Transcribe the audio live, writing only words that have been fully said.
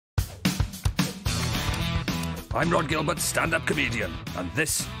I'm Rhod Gilbert, stand-up comedian, and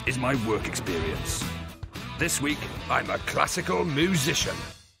this is my work experience. This week, I'm a classical musician.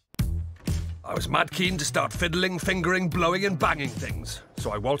 I was mad keen to start fiddling, fingering, blowing and banging things,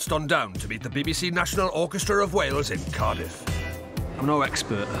 so I waltzed on down to meet the BBC National Orchestra of Wales in Cardiff. I'm no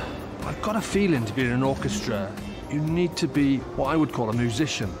expert, but I've got a feeling to be in an orchestra, you need to be what I would call a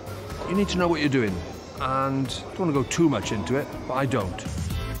musician. You need to know what you're doing, and I don't want to go too much into it, but I don't.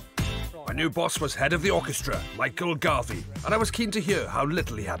 My new boss was head of the orchestra, Michael Garvey, and I was keen to hear how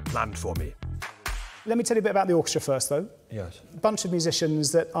little he had planned for me. Let me tell you a bit about the orchestra first, though. Yes. A bunch of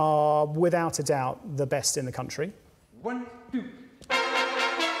musicians that are, without a doubt, the best in the country. 1, 2.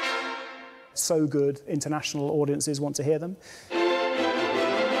 So good, international audiences want to hear them.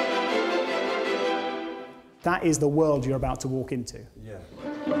 That is the world you're about to walk into. Yeah.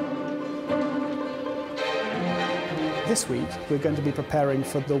 This week, we're going to be preparing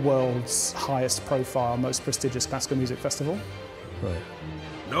for the world's highest profile, most prestigious classical music festival. Right.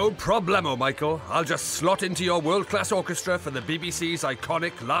 No problemo, Michael. I'll just slot into your world-class orchestra for the BBC's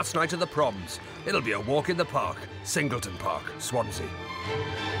iconic Last Night of the Proms. It'll be a walk in the park, Singleton Park, Swansea.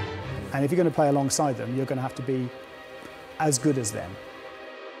 And if you're going to play alongside them, you're going to have to be as good as them.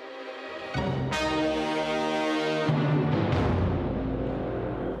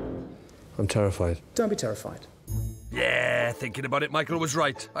 I'm terrified. Don't be terrified. Yeah, thinking about it, Michael was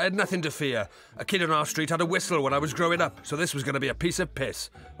right. I had nothing to fear. A kid on our street had a whistle when I was growing up, so this was going to be a piece of piss.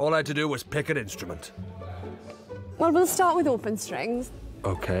 All I had to do was pick an instrument. Well, we'll start with open strings.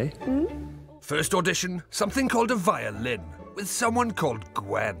 OK. First audition, something called a violin, with someone called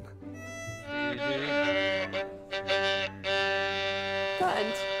Gwen.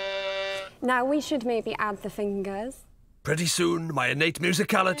 Good. Now we should maybe add the fingers. Pretty soon, my innate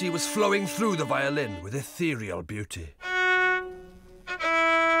musicality was flowing through the violin with ethereal beauty. You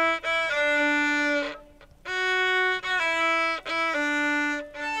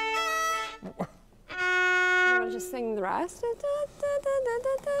want to just sing the rest?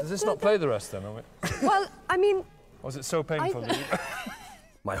 Does this not play the rest then, Well, I mean... Was it so painful?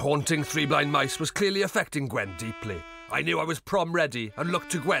 My haunting three-blind mice was clearly affecting Gwen deeply. I knew I was prom-ready and looked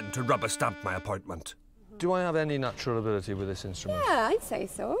to Gwen to rubber-stamp my appointment. Do I have any natural ability with this instrument? Yeah, I'd say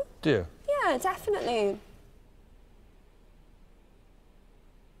so. Do you? Yeah, definitely.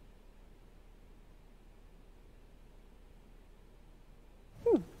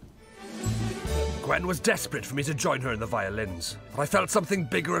 Gwen was desperate for me to join her in the violins, but I felt something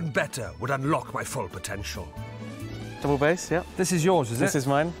bigger and better would unlock my full potential. Double bass, yeah. This is yours, is it? This is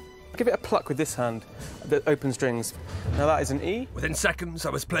mine. Give it a pluck with this hand, the open strings. Now that is an E. Within seconds, I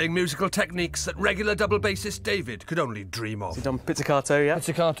was playing musical techniques that regular double bassist David could only dream of. You've done pizzicato, yeah?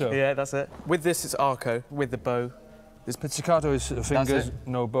 Pizzicato? Yeah, that's it. With this, it's arco, with the bow. This pizzicato is fingers,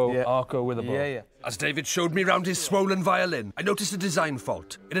 no bow, yeah. arco with a bow. Yeah, yeah. As David showed me round his swollen violin, I noticed a design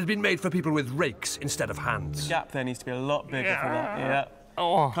fault. It had been made for people with rakes instead of hands. The gap there needs to be a lot bigger for that, yeah.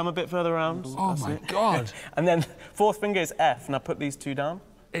 Oh. Come a bit further around. Oh, That's my it. God. And then fourth finger is F, and I put these two down.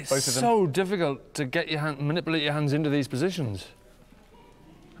 It's both of them. so difficult to get your manipulate your hands into these positions.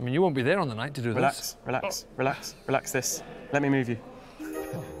 I mean, you won't be there on the night to do Relax, relax, relax, relax this. Let me move you.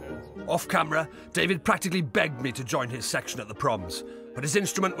 Off camera, David practically begged me to join his section at the proms, but his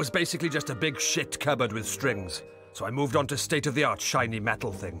instrument was basically just a big shit cupboard with strings, so I moved on to state-of-the-art shiny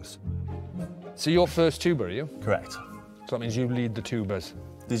metal things. this. So you're first tuba, are you? Correct. So that means you lead the tubas.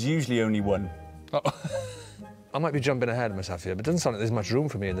 There's usually only one. Oh. I might be jumping ahead of myself here, but it doesn't sound like there's much room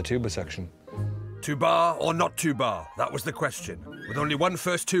for me in the tuba section. Tuba or not tuba? That was the question. With only one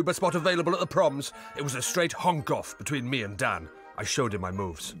first tuba spot available at the proms, it was a straight honk-off between me and Dan. I showed him my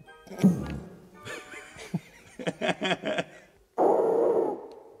moves.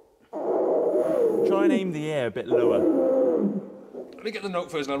 Try and aim the air a bit lower. Let me get the note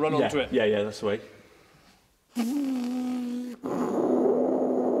first and I'll run onto it. Yeah, that's the way.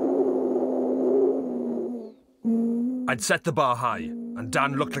 I'd set the bar high, and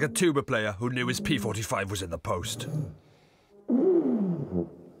Dan looked like a tuba player who knew his P45 was in the post.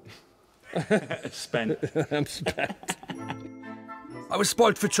 Spent. I'm spent. I was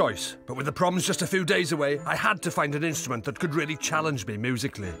spoilt for choice, but with the proms just a few days away, I had to find an instrument that could really challenge me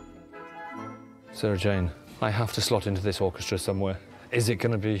musically. Sarah Jane, I have to slot into this orchestra somewhere. Is it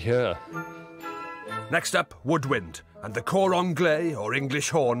going to be here? Next up, woodwind, and the cor anglais, or English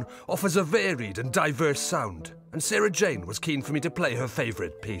horn, offers a varied and diverse sound, and Sarah Jane was keen for me to play her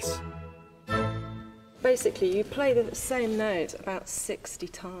favourite piece. Basically, you play the same note about 60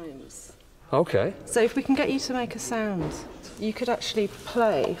 times. OK. So if we can get you to make a sound, you could actually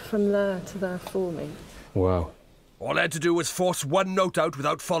play from there to there for me. Wow. All I had to do was force one note out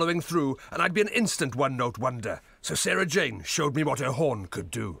without following through, and I'd be an instant one-note wonder. So Sarah Jane showed me what her horn could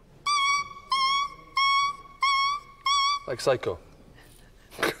do. Like Psycho.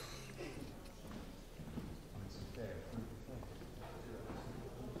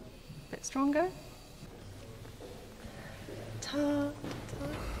 Bit stronger. Ta, ta.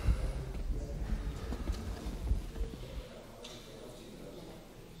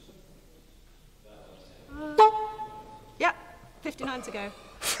 Yep, 59 to go.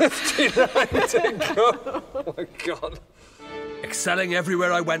 59 to go. Oh my God. Excelling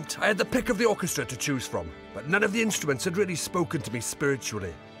everywhere I went, I had the pick of the orchestra to choose from, but none of the instruments had really spoken to me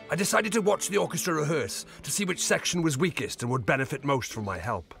spiritually. I decided to watch the orchestra rehearse to see which section was weakest and would benefit most from my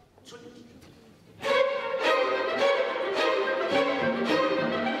help.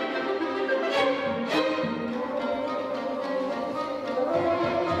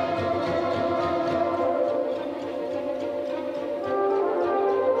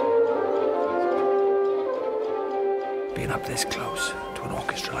 Being up this close to an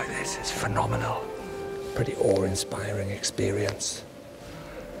orchestra like this is phenomenal. Pretty awe-inspiring experience.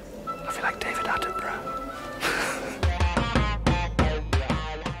 I feel like David Attenborough.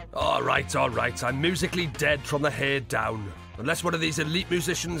 All right, I'm musically dead from the hair down. Unless one of these elite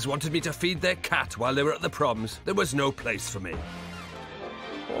musicians wanted me to feed their cat while they were at the proms, there was no place for me.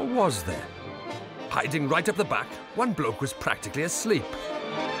 Or was there? Hiding right up the back, one bloke was practically asleep.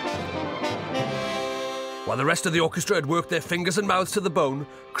 While the rest of the orchestra had worked their fingers and mouths to the bone,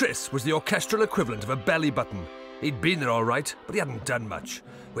 Chris was the orchestral equivalent of a belly button. He'd been there all right, but he hadn't done much.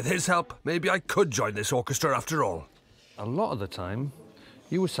 With his help, maybe I could join this orchestra after all. A lot of the time,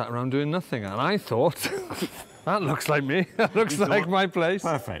 you were sat around doing nothing, and I thought, that looks like me. That looks like my place.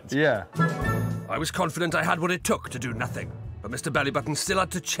 Perfect. Yeah. I was confident I had what it took to do nothing, but Mr. Bellybutton still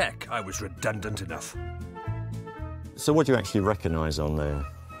had to check I was redundant enough. So what do you actually recognise on there?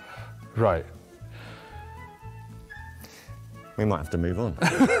 Right. We might have to move on.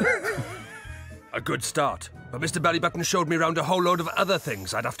 A good start, but Mr. Bellybutton showed me round a whole load of other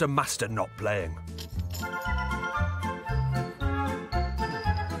things I'd have to master not playing.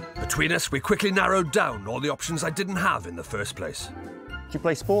 Between us, we quickly narrowed down all the options I didn't have in the first place. Do you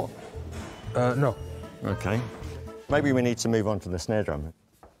play sport? No. OK. Maybe we need to move on to the snare drum.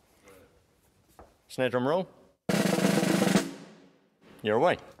 Snare drum roll. You're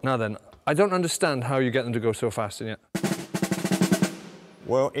away. Now then, I don't understand how you get them to go so fast in yet.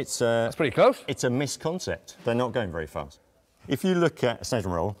 Well, That's pretty close. It's a misconcept. They're not going very fast. If you look at a snare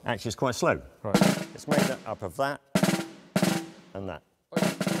drum roll, actually it's quite slow. Right. It's made up of that and that.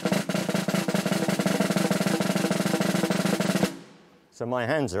 So my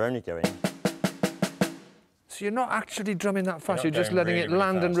hands are only going... So you're not actually drumming that fast, You're you're just going letting really, it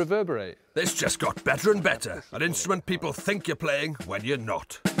land really and fast. reverberate. This just got better and better. An instrument people think you're playing when you're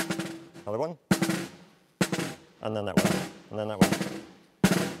not. Another one. And then that one. And then that one.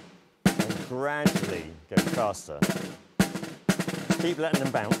 And gradually go faster. Keep letting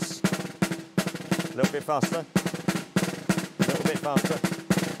them bounce. A little bit faster. A little bit faster.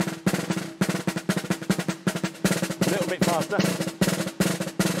 A little bit faster.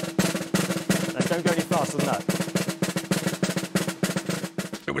 And don't go any faster than that.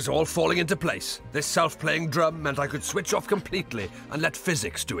 It was all falling into place. This self-playing drum meant I could switch off completely and let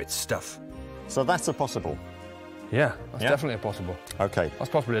physics do its stuff. So that's a possible. Yeah, that's Yeah? definitely a possible. OK. That's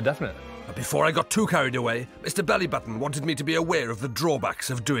possibly a definite. But before I got too carried away, Mr. Bellybutton wanted me to be aware of the drawbacks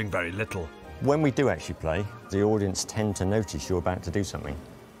of doing very little. When we do actually play, the audience tend to notice you're about to do something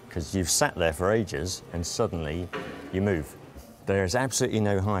because you've sat there for ages and suddenly you move. There's absolutely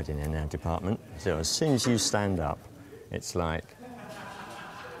no hiding in our department, so as soon as you stand up, it's like,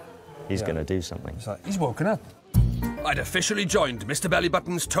 he's going to do something. It's like, he's woken up. I'd officially joined Mr.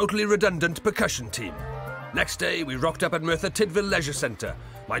 Bellybutton's totally redundant percussion team. Next day, we rocked up at Merthyr Tydfil Leisure Centre.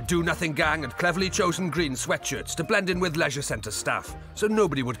 My do-nothing gang had cleverly chosen green sweatshirts to blend in with Leisure Centre staff, so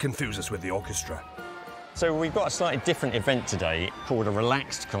nobody would confuse us with the orchestra. So we've got a slightly different event today called a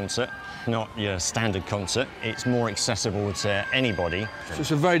relaxed concert, not your standard concert. It's more accessible to anybody. So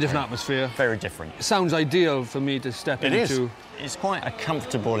it's a very different atmosphere. Very different. It sounds ideal for me to step It into. is. It's quite a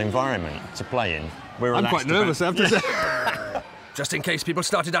comfortable environment to play in. We're I'm relaxed quite nervous, I have to say. Just in case people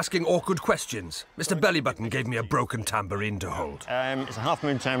started asking awkward questions, Mr. Bellybutton gave me a broken tambourine to hold. It's a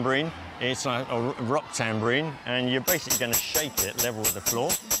half-moon tambourine. It's like a rock tambourine, and you're basically going to shake it level with the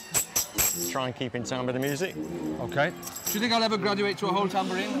floor. Try and keep in time with the music. OK. Do you think I'll ever graduate to a whole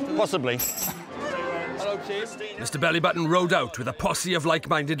tambourine? Possibly. Hello, Chief. Mr. Bellybutton rode out with a posse of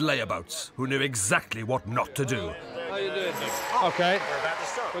like-minded layabouts who knew exactly what not to do. How you doing? Okay. We're about to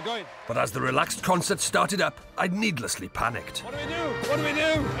start. We're going. But as the relaxed concert started up, I'd needlessly panicked. What do we do? What do we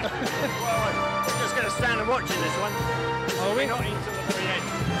do? Well, I'm just going to stand and watch in this one. Are we? Not until the very end.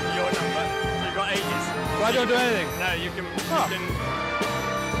 Your number. So you've got ages. Well, I don't do anything. No, you can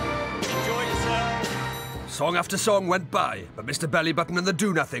enjoy yourself. Song after song went by, but Mr. Bellybutton and the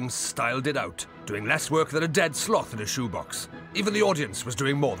Do-Nothings styled it out, doing less work than a dead sloth in a shoebox. Even the audience was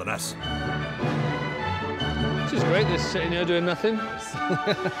doing more than us. This is great, this sitting here doing nothing.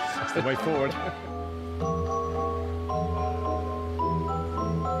 That's the way forward.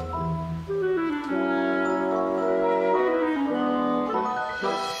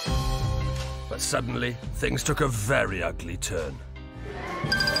 But suddenly, things took a very ugly turn.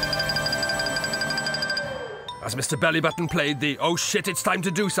 As Mr. Bellybutton played the "Oh shit, it's time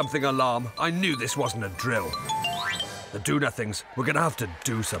to do something" alarm, I knew this wasn't a drill. The Do-Nothings were going to have to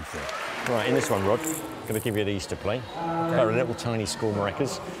do something. Right, in this one, Rod, I'm going to give you these to play. Play a little tiny school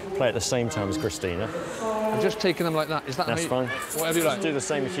maracas. Play at the same time as Christina. I'm just taking them like that. Is that That's how you... fine. Whatever you like. Just do the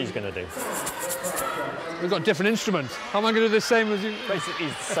same as she's going to do. We've got different instruments. How am I going to do the same as you? Basically,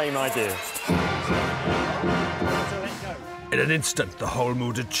 it's the same idea. In an instant, the whole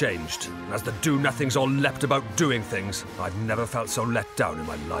mood had changed. And as the Do-Nothings all leapt about doing things, I've never felt so let down in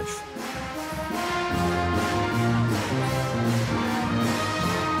my life.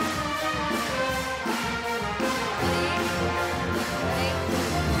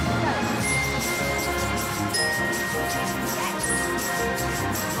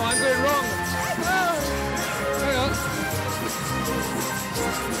 Oh, I'm going wrong. Oh, hang on.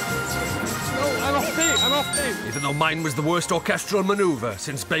 No, I'm off beat. I'm off beat. Even though mine was the worst orchestral manoeuvre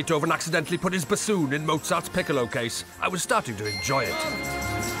since Beethoven accidentally put his bassoon in Mozart's piccolo case, I was starting to enjoy it.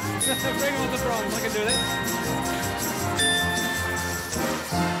 Bring on the drums. I can do this.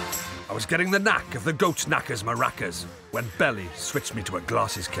 I was getting the knack of the goat knackers maracas when Belly switched me to a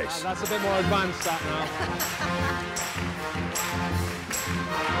glasses case. That's a bit more advanced, that now.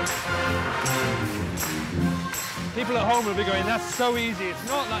 People at home will be going, that's so easy. It's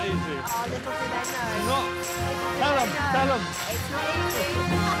not that easy. Oh, little do they know. Not. Tell them, tell them. It's not easy.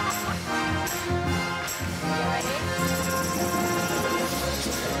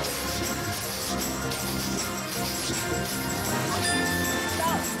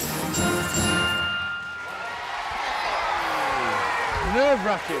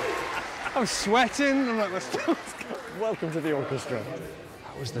 Nerve-wracking. I'm sweating. I'm like, let's go. Welcome to the orchestra.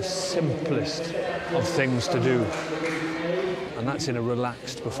 That was the simplest of things to do. And that's in a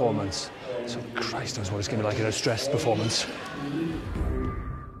relaxed performance. So Christ knows what it's going to be like in a stressed performance.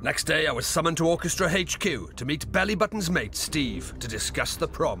 Next day, I was summoned to Orchestra HQ to meet Bellybutton's mate, Steve, to discuss the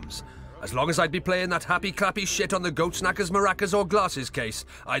proms. As long as I'd be playing that happy-clappy shit on the goat snackers, maracas or glasses case,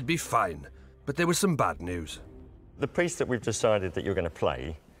 I'd be fine. But there was some bad news. The piece that we've decided that you're going to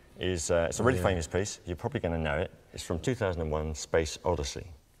play is it's a really famous piece. You're probably going to know it. It's from 2001, Space Odyssey.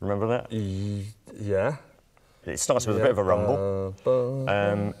 Remember that? Yeah. It starts with a bit of a rumble,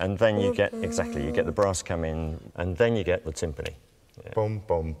 and then you get, you get the brass come in, and then you get the timpani. Yeah. Boom,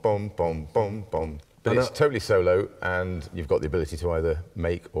 boom, boom, boom, boom, boom. But it's totally solo, and you've got the ability to either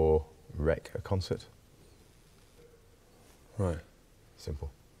make or wreck a concert. Right.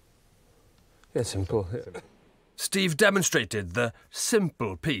 Simple. Yeah, simple. Yeah. Steve demonstrated the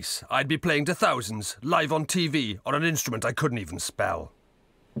simple piece I'd be playing to thousands, live on TV, on an instrument I couldn't even spell.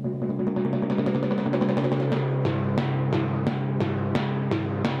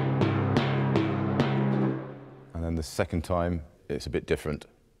 And then the second time, it's a bit different.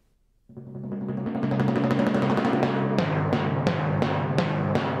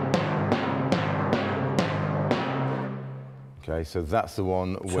 Okay, so that's the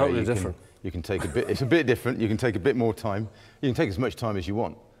one where Totally different. You can take a bit, it's a bit different, you can take a bit more time. You can take as much time as you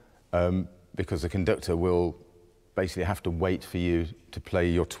want, because the conductor will basically have to wait for you to play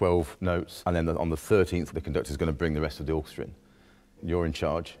your 12 notes, and then on the 13th, the conductor's going to bring the rest of the orchestra in. You're in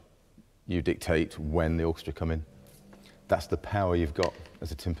charge. You dictate when the orchestra come in. That's the power you've got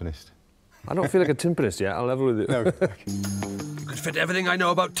as a timpanist. I don't feel like a timpanist yet, I'll level with you. No. You could fit everything I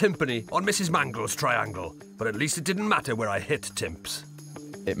know about timpani on Mrs. Mangle's triangle, but at least it didn't matter where I hit timps.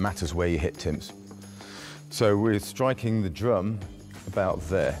 It matters where you hit timps. So we're striking the drum about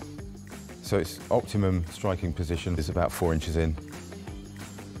there. So its optimum striking position is about 4 inches in.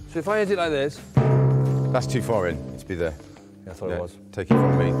 So if I hit it like this... That's too far in, it's be there. Yeah, I thought it was. Take it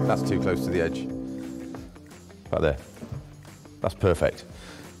from me, that's too close to the edge. About there. That's perfect.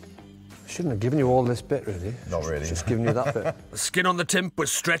 I shouldn't have given you all this bit, really. Not really. Just giving you that bit. The skin on the timp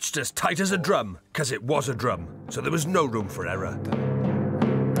was stretched as tight as a drum, because it was a drum, so there was no room for error.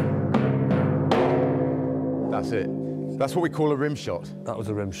 That's it. That's what we call a rim shot. That was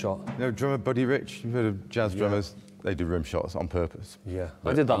a rim shot. You know, drummer Buddy Rich, you've heard of jazz drummers? They do rim shots on purpose. Yeah,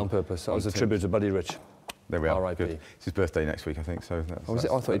 I did that on purpose. That was a tribute to Buddy Rich. There we are. R.I.P. Good. It's his birthday next week, I think. So that's, oh, was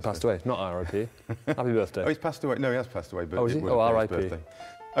it? Oh, I thought he'd passed away. Not R.I.P. Happy birthday. Oh, he's passed away. No, he has passed away. But oh, is he? Oh, R.I.P.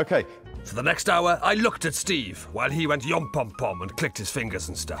 OK. For the next hour, I looked at Steve while he went yom-pom-pom and clicked his fingers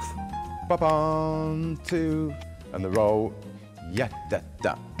and stuff. Ba-bum, two, and the roll.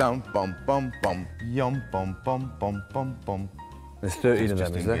 Ya-da-da-dum, bum-bum-bum, yum-bum-bum-bum-bum-bum. There's 13 of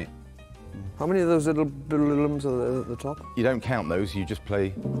them, is there? How many of those little ums are at the top? You don't count those, you just play.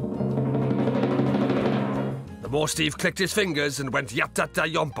 The more Steve clicked his fingers and went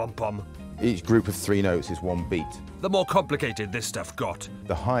yap-da-da-yom-pom-pom. Each group of 3 notes is 1 beat. The more complicated this stuff got.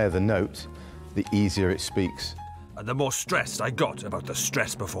 The higher the note, the easier it speaks. And the more stressed I got about the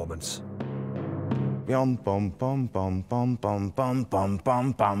stress performance. Bum bum bum bum bum bum bum bum bum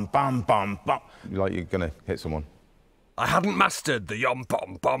bum bum bum bum. Like you're gonna hit someone. I hadn't mastered the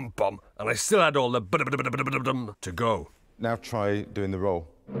yom-pom-pom-pom, and I still had all the bum to go. Now try doing the roll.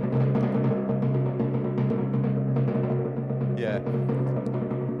 Yeah.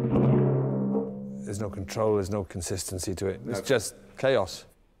 There's no control, there's no consistency to it. It's just chaos.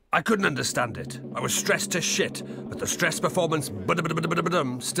 I couldn't understand it. I was stressed to shit, but the stress performance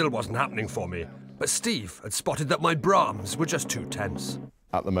still wasn't happening for me. But Steve had spotted that my Brahms were just too tense.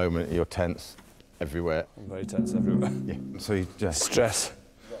 At the moment, you're tense everywhere. I'm very tense everywhere. Yeah, so you just... Stress.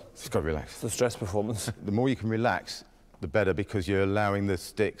 Just got to relax. It's the stress performance. The more you can relax, the better, because you're allowing the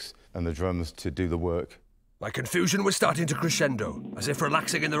sticks and the drums to do the work. My confusion was starting to crescendo, as if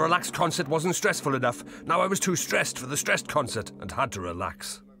relaxing in the relaxed concert wasn't stressful enough. Now I was too stressed for the stressed concert and had to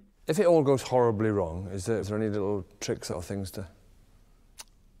relax. If it all goes horribly wrong, is there any little tricks or things to...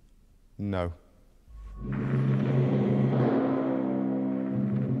 No.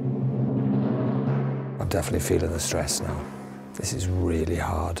 I'm definitely feeling the stress now. This is really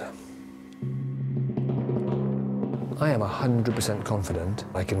hard. I am 100% confident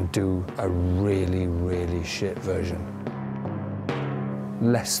I can do a really, really shit version.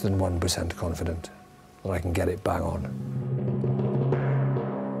 Less than 1% confident that I can get it bang on.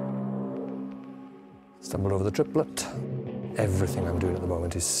 Stumbled over the triplet. Everything I'm doing at the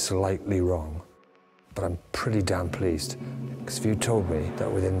moment is slightly wrong, but I'm pretty damn pleased. Because if you told me that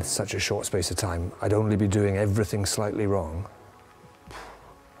within such a short space of time, I'd only be doing everything slightly wrong,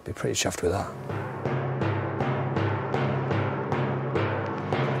 I'd be pretty chuffed with that.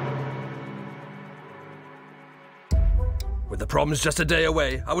 With the proms just a day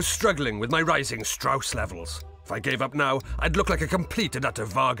away, I was struggling with my rising Strauss levels. If I gave up now, I'd look like a complete and utter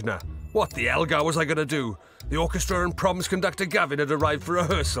Wagner. What the Elgar was I going to do? The orchestra and proms conductor Gavin had arrived for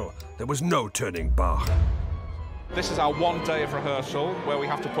rehearsal. There was no turning back. This is our 1 day of rehearsal, where we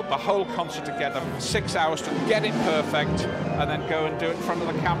have to put the whole concert together for 6 hours to get it perfect, and then go and do it in front of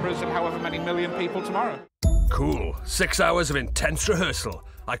the cameras and however many million people tomorrow. Cool. 6 hours of intense rehearsal.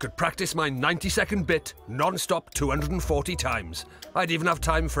 I could practice my 90-second bit non-stop 240 times. I'd even have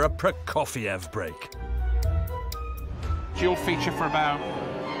time for a Prokofiev break. Dual feature for about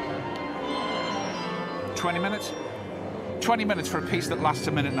 20 minutes? 20 minutes for a piece that lasts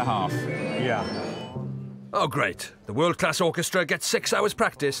a minute and a half. Yeah. Oh, great. The world-class orchestra gets 6 hours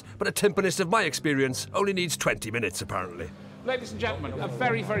practice, but a timpanist of my experience only needs 20 minutes, apparently. Ladies and gentlemen, a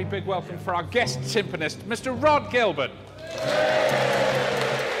very, very big welcome for our guest timpanist, Mr. Rhod Gilbert.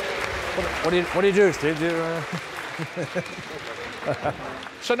 What do you do, Steve?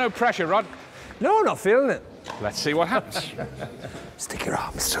 So no pressure, Rhod? No, I'm not feeling it. Let's see what happens. Stick your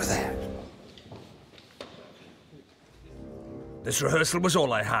arms through there. This rehearsal was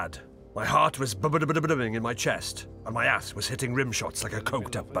all I had. My heart was bubbling in my chest, and my ass was hitting rim shots like a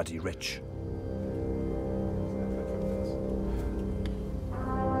coked-up Buddy Rich.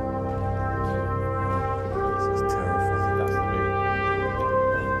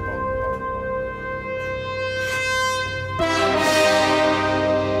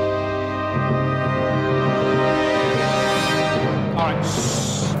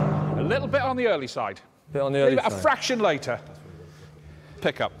 A little bit on the early side. Bit on the early side. A fraction later.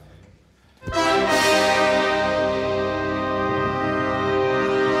 Pick up. I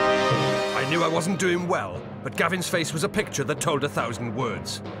knew I wasn't doing well, but Gavin's face was a picture that told 1,000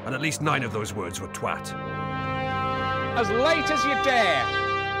 words, and at least 9 of those words were twat. As late as you dare.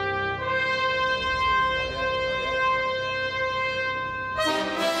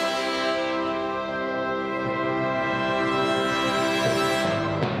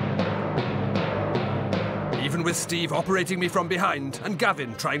 Even with Steve operating me from behind and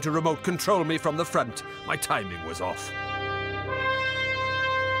Gavin trying to remote control me from the front, my timing was off.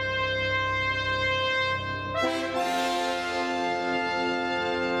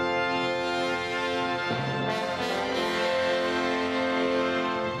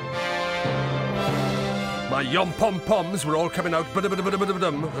 My yom-pom-poms were all coming out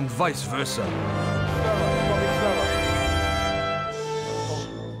ba-da-ba-da-ba-da-ba-dum, and vice versa.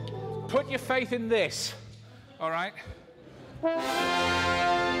 Put your faith in this, all right?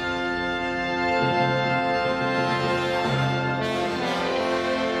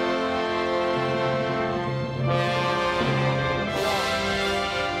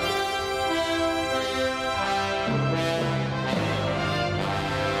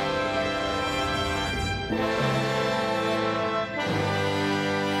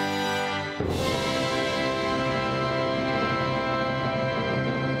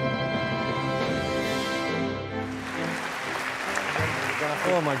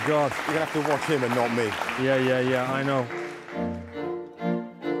 Oh my God. You're gonna have to watch him and not me. Yeah, I know.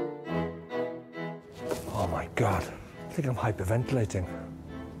 Oh my God. I think I'm hyperventilating.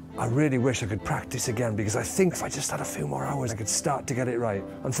 I really wish I could practice again because I think if I just had a few more hours, I could start to get it right.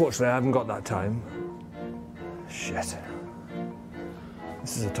 Unfortunately, I haven't got that time. Shit.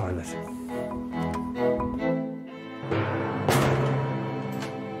 This is a toilet.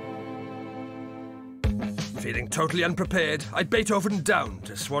 Feeling totally unprepared, I Beethoven down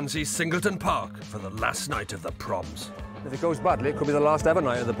to Swansea's Singleton Park for the last night of the proms. If it goes badly, it could be the last ever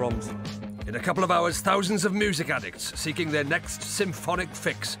night of the proms. In a couple of hours, thousands of music addicts seeking their next symphonic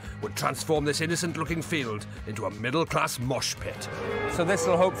fix would transform this innocent-looking field into a middle-class mosh pit. So this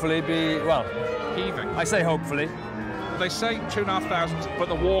will hopefully be, well, Heaving. I say hopefully. They say 2,500, but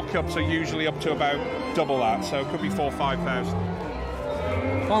the walk-ups are usually up to about double that, so it could be 4,000 or 5,000.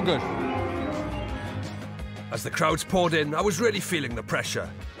 Oh, good. As the crowds poured in, I was really feeling the pressure.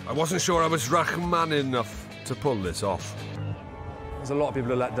 I wasn't sure I was Rahman enough to pull this off. There's a lot of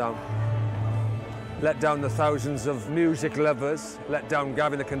people who let down. Let down the thousands of music lovers, let down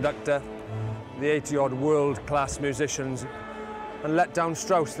Gavin the conductor, the 80-odd world-class musicians, and let down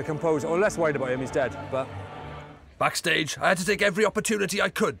Strauss the composer. Or less worried about him, he's dead, but... Backstage, I had to take every opportunity I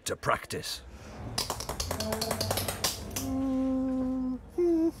could to practice.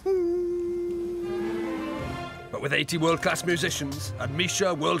 But with 80 world-class musicians and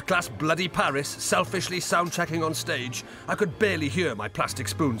Misha world-class bloody Paris selfishly sound-checking on stage, I could barely hear my plastic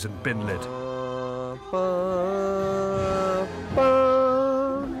spoons and bin lid.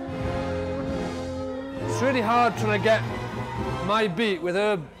 It's really hard trying to get my beat with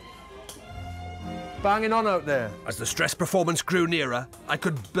her banging on out there. As the stress performance grew nearer, I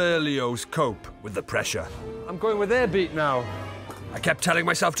could barely cope with the pressure. I'm going with their beat now. I kept telling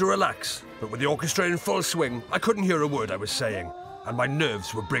myself to relax, but with the orchestra in full swing, I couldn't hear a word I was saying, and my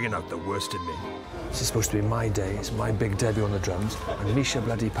nerves were bringing out the worst in me. This is supposed to be my day, it's my big debut on the drums, and Misha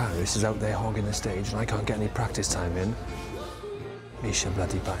bloody Paris is out there hogging the stage, and I can't get any practice time in. Misha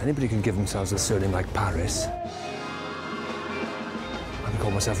bloody Paris. Anybody can give themselves a surname like Paris. I can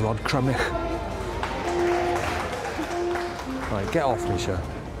call myself Rhod Gilbert. Right, get off, Misha.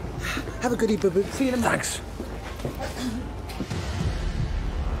 Have a goodie, boo-boo. See you in a minute. Thanks.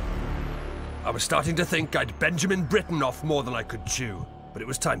 I was starting to think I'd Benjamin Britten off more than I could chew, but it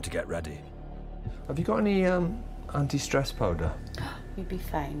was time to get ready. Have you got any anti-stress powder? You'll be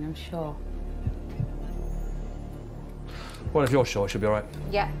fine, I'm sure. Well, if you're sure, it should be all right.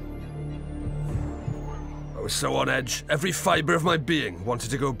 Yeah. I was so on edge, every fibre of my being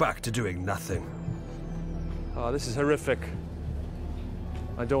wanted to go back to doing nothing. Oh, this is horrific.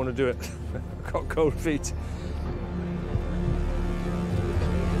 I don't want to do it. I've got cold feet.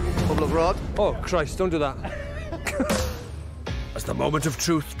 Couple of Rhod. Oh, Christ, don't do that. As the moment of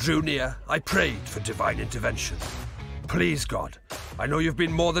truth drew near, I prayed for divine intervention. Please, God, I know you've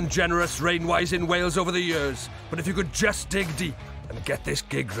been more than generous rain-wise in Wales over the years, but if you could just dig deep and get this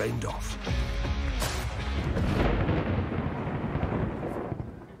gig rained off.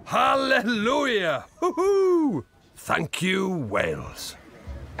 Hallelujah! Woohoo! Thank you, Wales.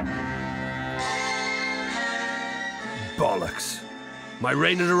 Bollocks. My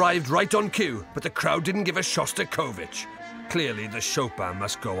rain had arrived right on cue, but the crowd didn't give a Shostakovich. Clearly, the Chopin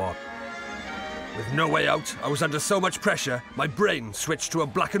must go on. With no way out, I was under so much pressure, my brain switched to a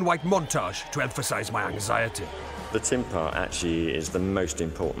black and white montage to emphasize my anxiety. The tin part actually is the most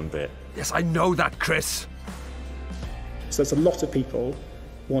important bit. Yes, I know that, Chris. So there's a lot of people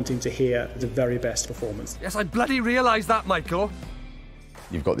wanting to hear the very best performance. Yes, I bloody realise that, Michael.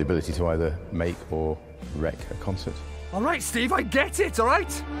 You've got the ability to either make or wreck a concert. All right, Steve, I get it, all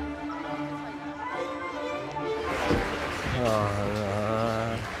right?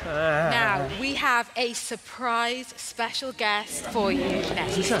 Now, we have a surprise special guest for you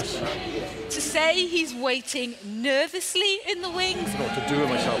next. To say he's waiting nervously in the wings. I don't know what to do with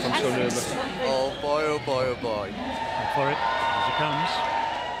myself, I'm so nervous. Oh boy, oh boy, oh boy. For it, as it comes.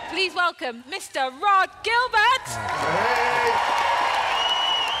 Please please welcome Mr. Rhod Gilbert.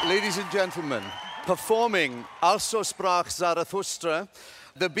 Ladies and gentlemen, performing Also Sprach Zarathustra,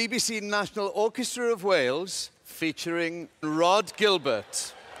 the BBC National Orchestra of Wales, featuring Rhod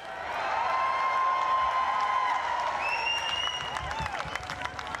Gilbert.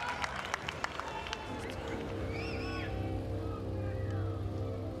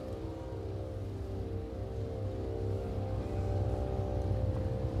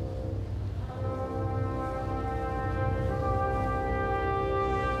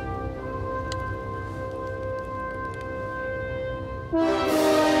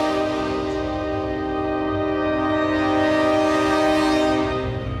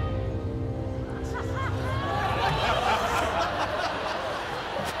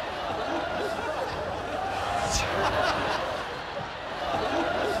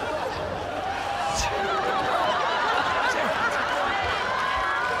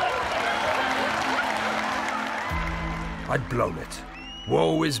 I'd blown it.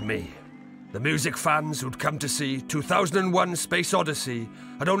 Woe is me. The music fans who'd come to see 2001 Space Odyssey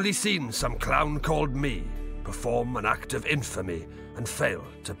had only seen some clown called me perform an act of infamy and fail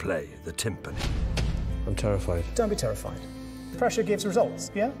to play the timpani. I'm terrified. Don't be terrified. Pressure gives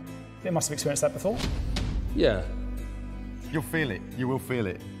results, yeah? You must have experienced that before. Yeah. You'll feel it. You will feel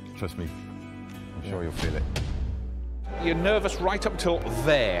it. Trust me. I'm sure you'll feel it. You're nervous right up till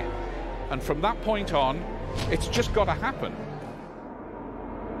there. And from that point on, it's just got to happen.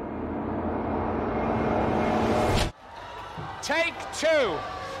 Take two.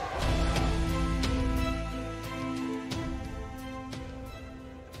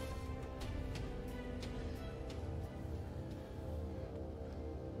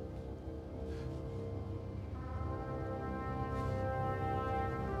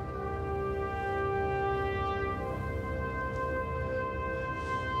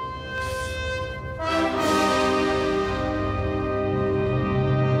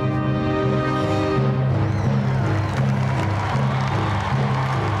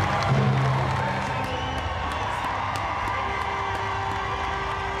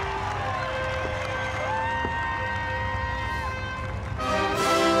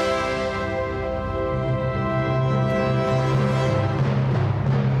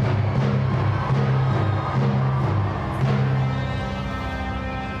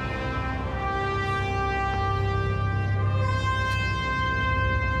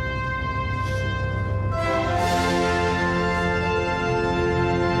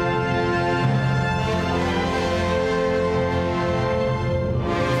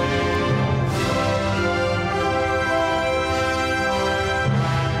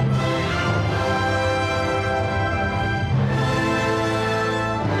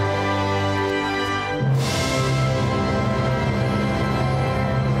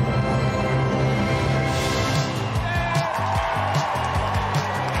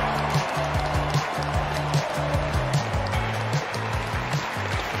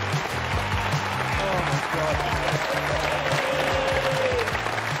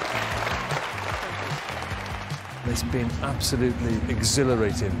 It's been absolutely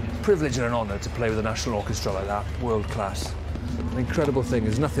exhilarating. Privilege and an honour to play with a national orchestra like that, world class. An incredible thing,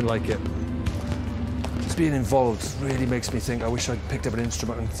 there's nothing like it. Just being involved really makes me think I wish I'd picked up an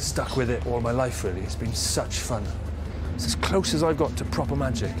instrument and stuck with it all my life, really. It's been such fun. It's as close as I've got to proper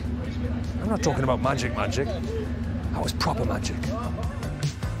magic. I'm not talking about magic. That was proper magic.